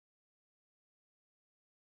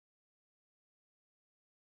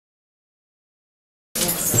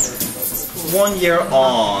1 year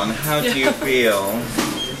on, how do you feel?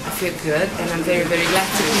 I feel good, and I'm very, very glad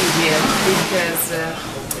to be here because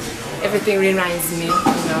everything reminds me,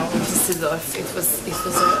 you know, of Düsseldorf. It was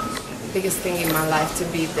the biggest thing in my life to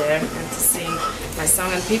be there and to sing my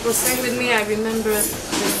song, and people sang with me. I remember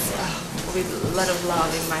with a lot of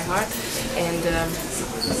love in my heart, and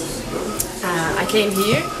I came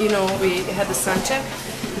here. You know, we had the sound check.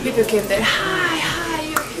 People came there. Hi,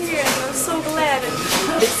 you're here, and I'm so glad. And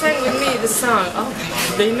they sang with me the song. Oh my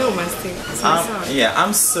God, they know my song. Yeah,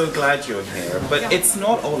 I'm so glad you're here, but it's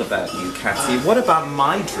not all about you, Kati. What about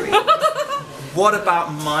my dream? What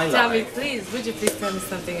about my life? Tell me, please. Would you please tell me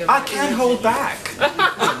something about I can't hold back.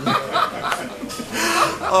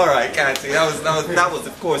 All right, Kati. That was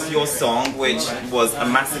of course your song, which was a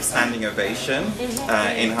massive standing ovation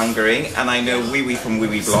in Hungary, and I know Wiwi from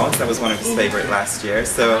wiwibloggs. That was one of his favorite last year.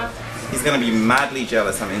 So he's going to be madly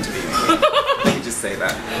jealous I'm interviewing you. Let me just say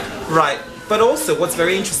that. Right. But also, what's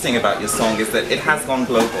very interesting about your song is that it has gone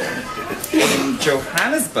global. In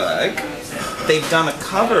Johannesburg, they've done a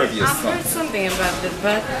cover of your song. I've heard something about it,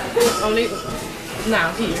 but only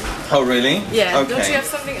now here. Oh, really? Yeah. Okay. Don't you have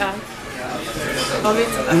something?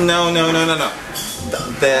 No.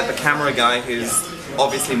 The camera guy who's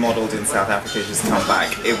obviously modelled in South Africa just come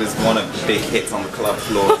back. It was one of the big hits on the club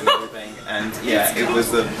floor and everything. And yeah, it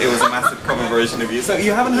was a massive cover version of you. So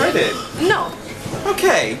you haven't heard it? No.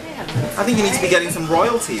 Okay. I think you need to be getting some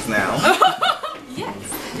royalties now. Yes,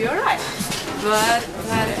 you're right. But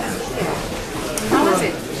how is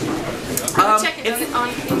it? Check it on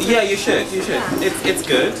yeah, you should. It's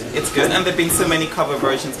good. It's good. And there've been so many cover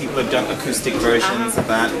versions. People have done acoustic versions of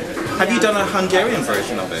that. Have you done a Hungarian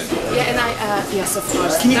version of it? Yeah, and yes, of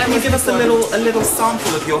course. Can you give us a little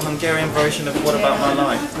sample of your Hungarian version of What About My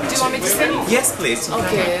Life? Do you want me to sing? Yes, please.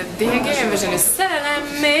 Okay, the Hungarian version is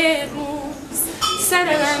Szerelemért húz,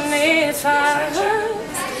 szerelemért fáz,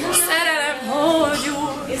 szerelem hogy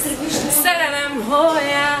úsz, szerelem hogy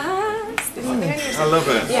jársz. I love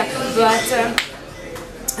it. Yeah, but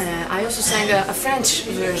I also sang a French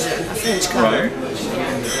version, a French cover. Right.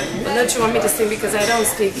 Yeah. But don't you want me to sing because I don't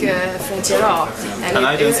speak French at all. And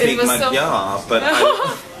I don't speak Magyar, but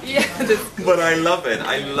yeah, but I love it.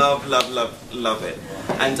 I love it.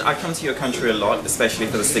 And I come to your country a lot, especially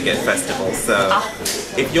for the Sziget Festival. So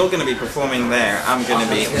if you're going to be performing there, I'm going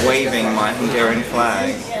to be waving my Hungarian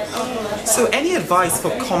flag. So any advice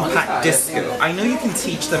for compact disco? I know you can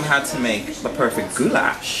teach them how to make the perfect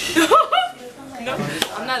goulash. No,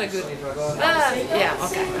 I'm not a good. Yeah,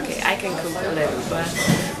 okay, I can cook a little, but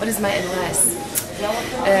what is my advice?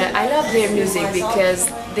 I love their music because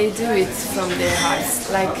they do it from their hearts,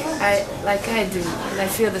 like I do, and I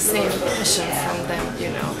feel the same passion from them, you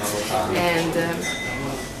know. And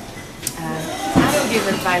I don't give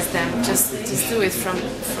advice them, just do it from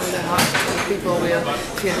the heart, and people will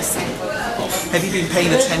feel the same. Have you been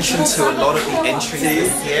paying attention to a lot of the entries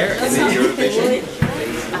this year in the Eurovision?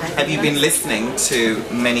 Have you been listening to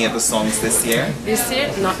many of the songs this year? This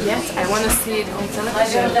year? Not yet. I want to see it on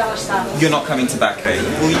television. You're not coming to back home.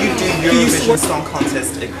 Will you do Eurovision Song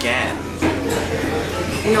Contest again?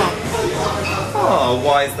 No. Oh,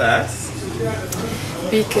 why is that?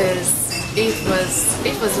 Because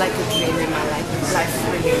it was like a dream in my life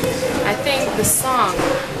really. I think the song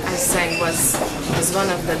I sang was one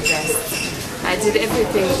of the best. I did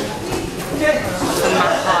everything from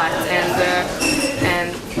my heart,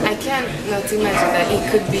 and I can't not imagine that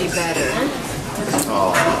it could be better.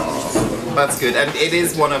 Oh, that's good. And it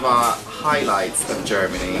is one of our highlights of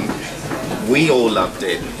Germany. We all loved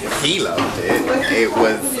it. He loved it. It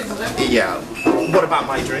was, yeah. What about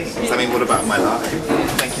my dreams? I mean, what about my life?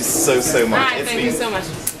 Thank you so much. Thank you so much.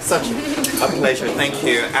 Such a pleasure. Thank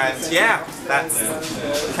you. And yeah, that's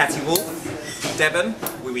Kati Wolf, Devon,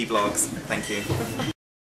 wiwibloggs. Thank you.